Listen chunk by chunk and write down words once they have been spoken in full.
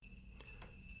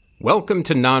Welcome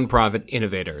to Nonprofit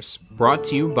Innovators, brought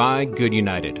to you by Good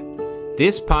United.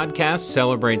 This podcast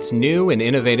celebrates new and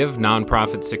innovative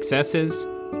nonprofit successes,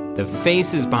 the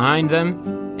faces behind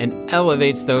them, and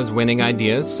elevates those winning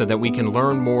ideas so that we can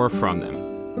learn more from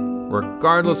them.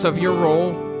 Regardless of your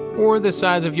role or the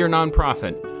size of your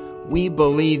nonprofit, we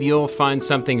believe you'll find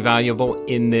something valuable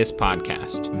in this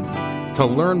podcast. To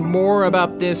learn more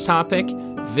about this topic,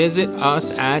 visit us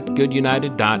at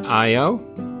goodunited.io.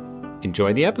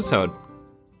 Enjoy the episode.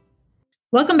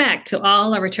 Welcome back to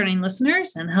all our returning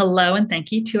listeners, and hello and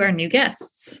thank you to our new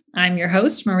guests. I'm your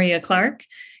host, Maria Clark,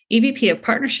 EVP of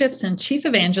Partnerships and Chief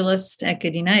Evangelist at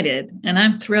Good United, and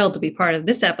I'm thrilled to be part of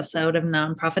this episode of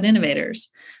Nonprofit Innovators,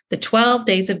 the 12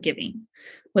 Days of Giving.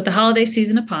 With the holiday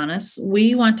season upon us,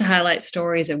 we want to highlight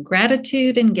stories of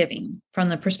gratitude and giving from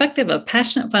the perspective of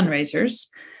passionate fundraisers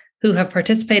who have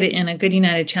participated in a Good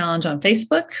United Challenge on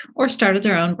Facebook or started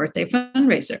their own birthday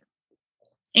fundraiser.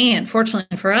 And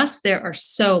fortunately for us, there are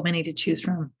so many to choose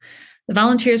from. The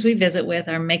volunteers we visit with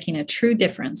are making a true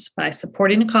difference by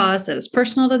supporting a cause that is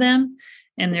personal to them,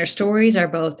 and their stories are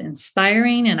both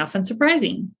inspiring and often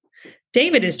surprising.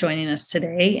 David is joining us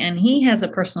today, and he has a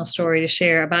personal story to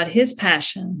share about his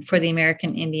passion for the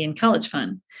American Indian College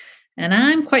Fund. And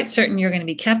I'm quite certain you're going to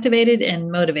be captivated and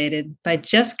motivated by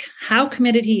just how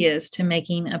committed he is to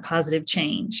making a positive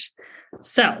change.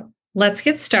 So, let's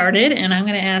get started, and I'm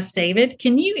going to ask David,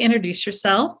 can you introduce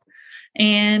yourself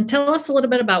and tell us a little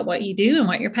bit about what you do and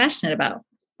what you're passionate about?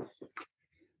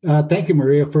 Thank you,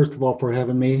 Maria, first of all, for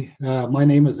having me. My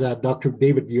name is Dr.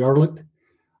 David Yarlett.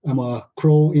 I'm a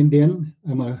Crow Indian.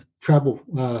 I'm a tribal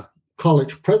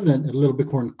college president at Little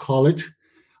Bighorn College.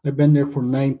 I've been there for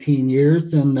 19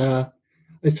 years, and I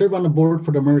serve on the board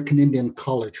for the American Indian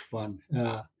College Fund.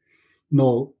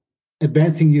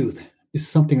 Advancing youth is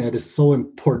something that is so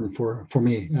important for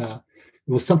me. It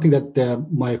was something that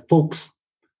my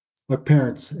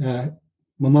parents,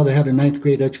 my mother had a 9th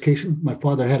grade education. My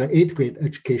father had an 8th grade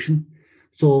education.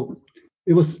 So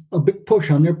it was a big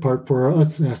push on their part for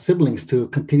us siblings to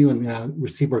continue and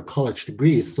receive our college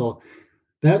degrees. So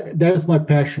that is my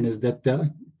passion, is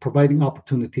that providing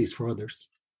opportunities for others.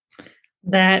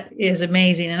 That is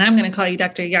amazing. And I'm going to call you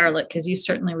Dr. Yarlett because you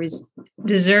certainly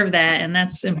deserve that. And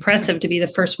that's impressive to be the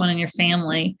first one in your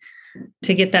family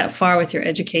to get that far with your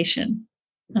education.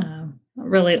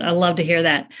 Really, I love to hear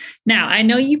that. Now, I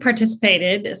know you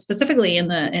participated specifically in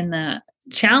the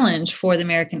challenge for the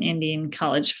American Indian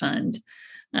College Fund.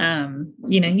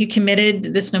 You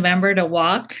committed this November to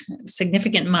walk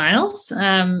significant miles.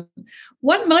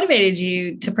 What motivated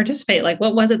you to participate? Like,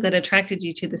 what was it that attracted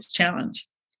you to this challenge?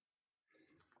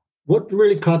 What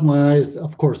really caught my eyes,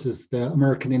 of course, is the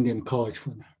American Indian College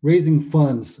Fund, raising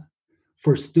funds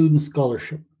for student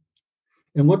scholarship.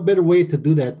 And what better way to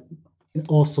do that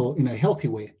also in a healthy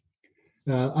way?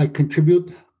 I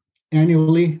contribute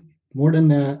annually, more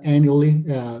than annually,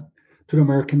 to the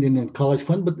American Indian College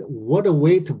Fund, but what a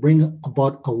way to bring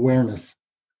about awareness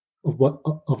of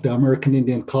the American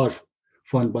Indian College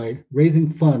Fund by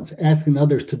raising funds, asking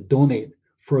others to donate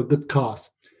for a good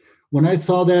cause. When I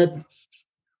saw that,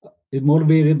 it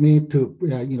motivated me to,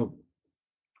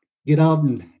 get out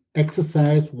and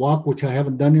exercise, walk, which I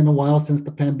haven't done in a while since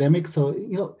the pandemic. So,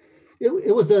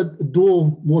 it was a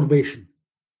dual motivation.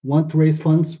 One, to raise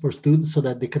funds for students so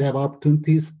that they could have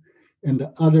opportunities, and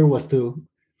the other was to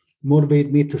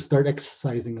motivate me to start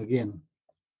exercising again.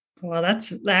 Well,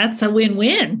 that's a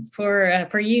win-win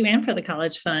for you and for the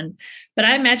college fund. But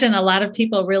I imagine a lot of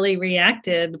people really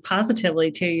reacted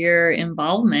positively to your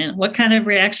involvement. What kind of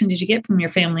reaction did you get from your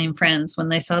family and friends when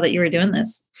they saw that you were doing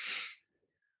this?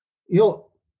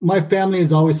 My family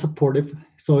is always supportive,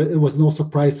 so it was no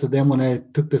surprise to them when I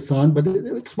took this on. But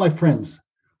it's my friends,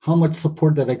 how much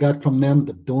support that I got from them,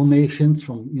 the donations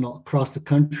from across the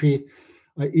country.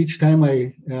 Each time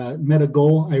I met a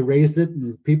goal, I raised it,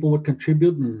 and people would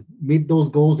contribute and meet those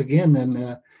goals again.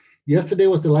 And yesterday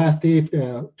was the last day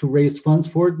to raise funds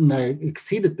for it, and I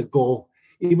exceeded the goal,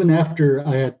 even after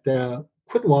I had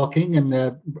quit walking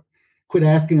and quit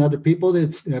asking other people.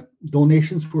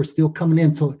 Donations were still coming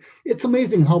in. So it's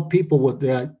amazing how people would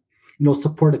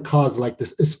support a cause like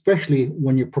this, especially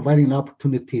when you're providing an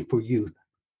opportunity for youth.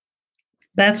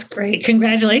 That's great.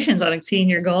 Congratulations on exceeding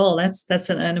your goal. That's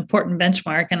an important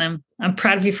benchmark, and I'm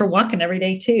proud of you for walking every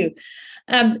day too.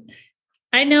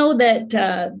 I know that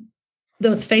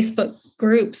those Facebook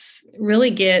groups really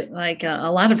get like a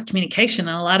lot of communication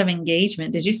and a lot of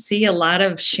engagement. Did you see a lot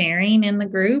of sharing in the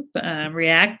group,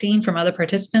 reacting from other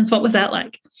participants? What was that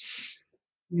like?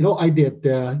 I did.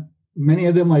 Many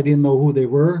of them I didn't know who they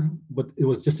were, but it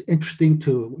was just interesting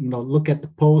to look at the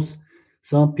posts.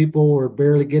 Some people were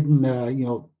barely getting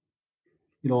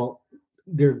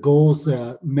their goals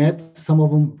met. Some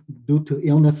of them, due to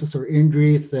illnesses or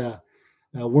injuries,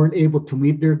 weren't able to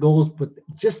meet their goals, but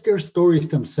just their stories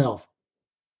themselves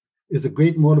is a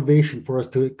great motivation for us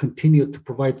to continue to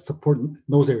provide support in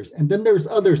those areas. And then there's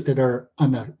others that are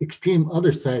on the extreme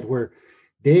other side where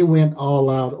they went all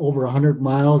out over 100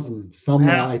 miles, and some,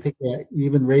 Wow. I think,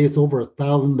 even raised over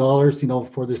 $1,000,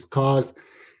 for this cause.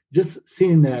 Just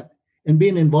seeing that and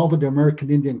being involved with the American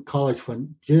Indian College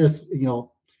Fund just,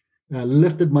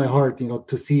 lifted my heart,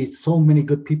 to see so many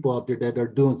good people out there that are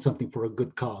doing something for a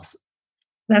good cause.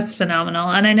 That's phenomenal.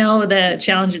 And I know the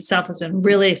challenge itself has been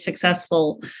really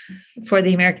successful for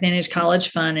the American Indian College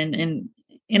Fund and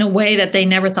in a way that they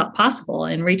never thought possible,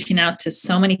 and reaching out to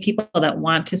so many people that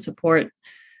want to support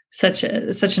such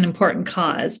an important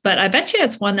cause. But I bet you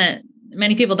it's one that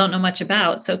many people don't know much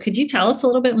about. So could you tell us a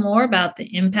little bit more about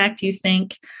the impact you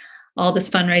think all this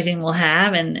fundraising will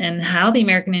have, and how the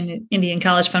American Indian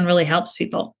College Fund really helps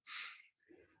people?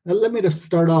 Let me just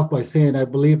start off by saying I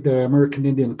believe the American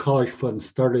Indian College Fund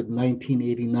started in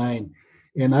 1989,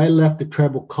 and I left the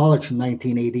tribal college in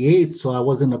 1988, so I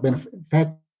wasn't a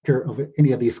benefactor of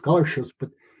any of these scholarships. But,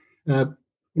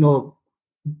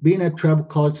 being a tribal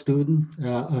college student,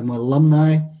 I'm an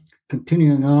alumni,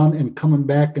 continuing on and coming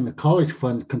back in the college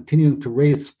fund, continuing to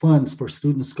raise funds for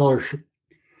student scholarship.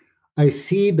 I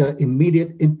see the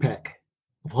immediate impact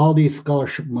of how these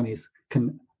scholarship monies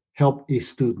can help a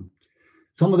student.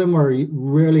 Some of them are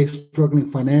really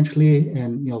struggling financially,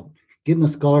 and getting a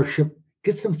scholarship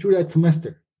gets them through that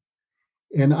semester.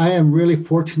 And I am really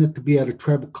fortunate to be at a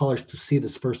tribal college to see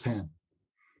this firsthand.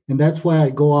 And that's why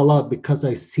I go all out, because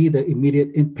I see the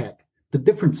immediate impact, the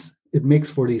difference it makes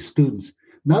for these students,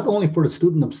 not only for the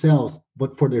student themselves,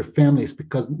 but for their families,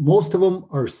 because most of them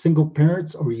are single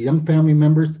parents or young family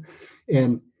members,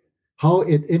 and how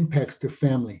it impacts their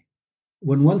family.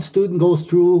 When one student goes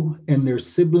through and their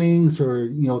siblings or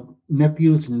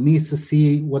nephews and nieces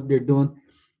see what they're doing,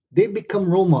 they become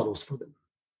role models for them.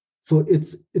 So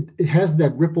it has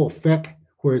that ripple effect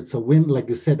where it's a win, like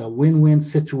you said, a win-win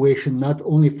situation, not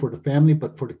only for the family,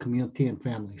 but for the community and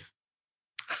families.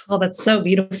 Oh, that's so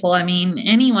beautiful. I mean,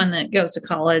 anyone that goes to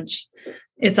college,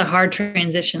 it's a hard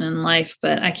transition in life,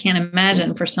 but I can't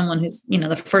imagine for someone who's,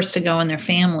 the first to go in their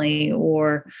family,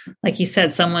 or like you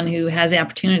said, someone who has the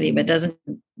opportunity but doesn't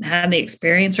have the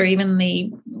experience or even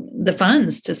the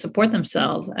funds to support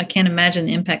themselves. I can't imagine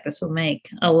the impact this will make,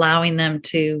 allowing them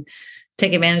to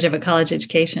take advantage of a college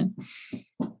education.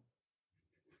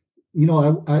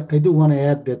 I do want to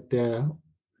add that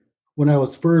when I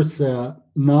was first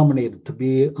nominated to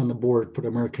be on the board for the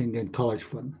American Indian College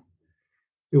Fund,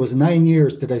 it was 9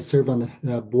 years that I served on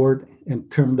the board and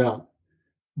termed out.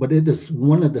 But it is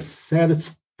one of the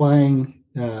satisfying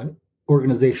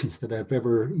organizations that I've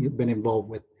ever been involved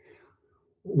with.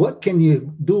 What can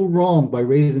you do wrong by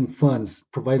raising funds,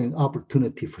 providing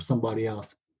opportunity for somebody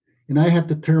else? And I had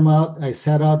to term out. I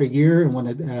sat out a year, and when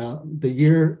the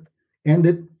year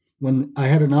ended, when I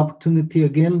had an opportunity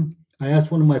again, I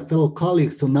asked one of my fellow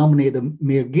colleagues to nominate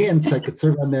me again so I could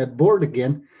serve on that board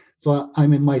again. So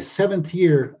I'm in my 7th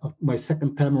year of my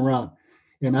second time around.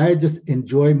 And I just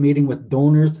enjoy meeting with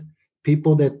donors,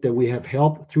 people that we have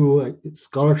helped through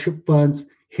scholarship funds,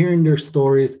 hearing their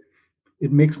stories.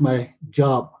 It makes my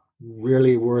job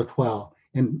really worthwhile.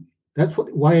 And that's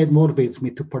why it motivates me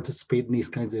to participate in these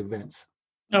kinds of events.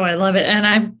 Oh, I love it. And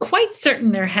I'm quite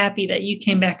certain they're happy that you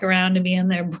came back around to be on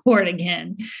their board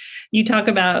again. You talk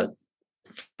about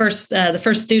the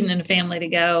first student in the family to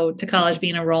go to college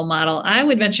being a role model. I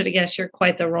would venture to guess you're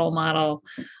quite the role model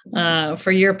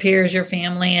for your peers, your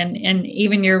family, and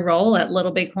even your role at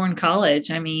Little Bighorn College.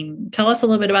 I mean, tell us a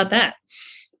little bit about that.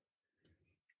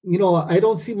 I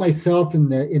don't see myself in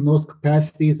those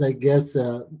capacities. I guess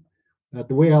the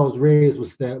way I was raised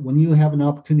was that when you have an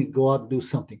opportunity to go out and do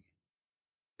something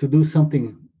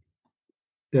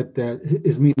that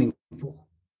is meaningful,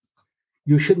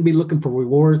 you shouldn't be looking for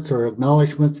rewards or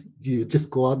acknowledgments. You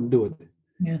just go out and do it.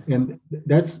 Yeah. And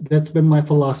that's been my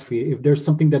philosophy. If there's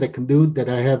something that I can do, that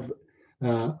I have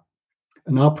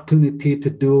an opportunity to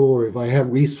do, or if I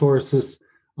have resources,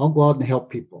 I'll go out and help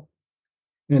people.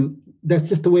 And that's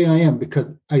just the way I am,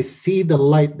 because I see the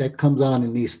light that comes on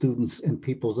in these students and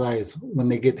people's eyes when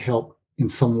they get help in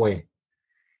some way.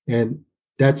 And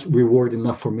that's reward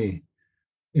enough for me.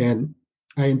 And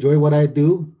I enjoy what I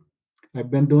do. I've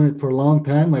been doing it for a long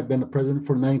time. I've been the president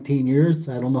for 19 years.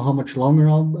 I don't know how much longer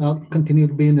I'll continue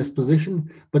to be in this position.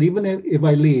 But even if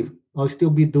I leave, I'll still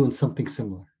be doing something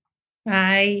similar.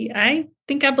 I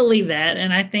think I believe that.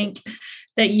 And I think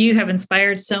that you have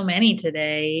inspired so many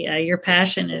today. Your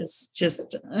passion is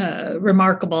just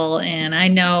remarkable. And I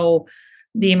know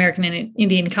The American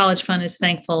Indian College Fund is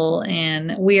thankful,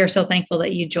 and we are so thankful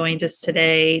that you joined us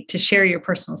today to share your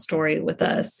personal story with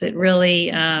us. It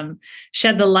really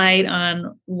shed the light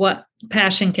on what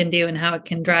passion can do and how it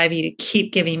can drive you to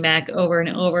keep giving back over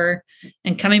and over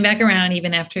and coming back around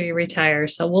even after you retire.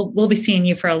 So we'll be seeing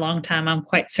you for a long time, I'm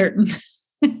quite certain.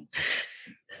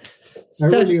 I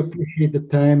really appreciate the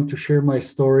time to share my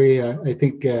story. I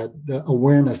think the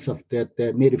awareness of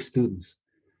that Native students,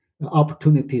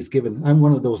 opportunities given. I'm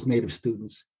one of those Native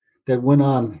students that went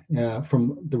on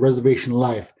from the reservation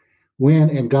life,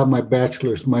 went and got my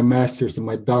bachelor's, my master's, and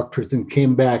my doctorates, and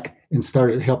came back and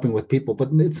started helping with people. But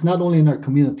it's not only in our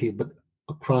community, but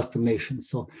across the nation.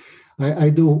 So I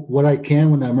do what I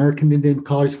can when the American Indian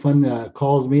College Fund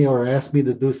calls me or asks me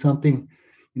to do something.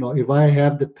 If I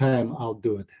have the time, I'll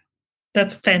do it.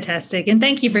 That's fantastic. And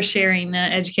thank you for sharing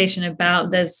education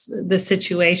about this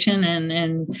situation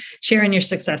and sharing your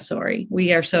success story.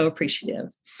 We are so appreciative.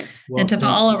 Well, and to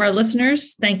all of our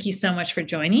listeners, thank you so much for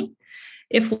joining.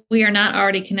 If we are not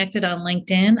already connected on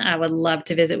LinkedIn, I would love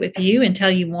to visit with you and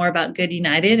tell you more about Good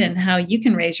United and how you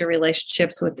can raise your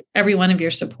relationships with every one of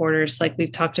your supporters like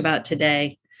we've talked about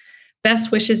today.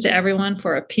 Best wishes to everyone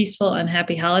for a peaceful and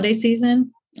happy holiday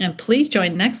season. And please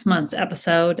join next month's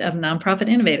episode of Nonprofit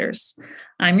Innovators.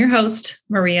 I'm your host,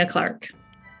 Maria Clark.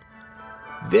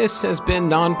 This has been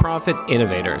Nonprofit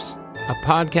Innovators, a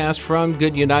podcast from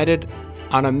Good United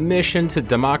on a mission to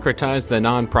democratize the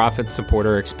nonprofit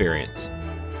supporter experience.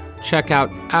 Check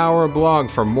out our blog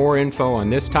for more info on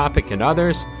this topic and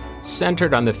others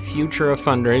centered on the future of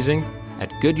fundraising at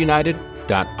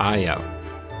goodunited.io.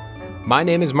 My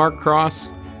name is Mark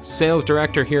Cross, Sales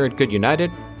Director here at Good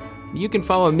United. You can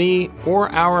follow me or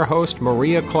our host,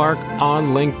 Maria Clark, on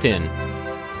LinkedIn.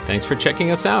 Thanks for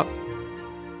checking us out.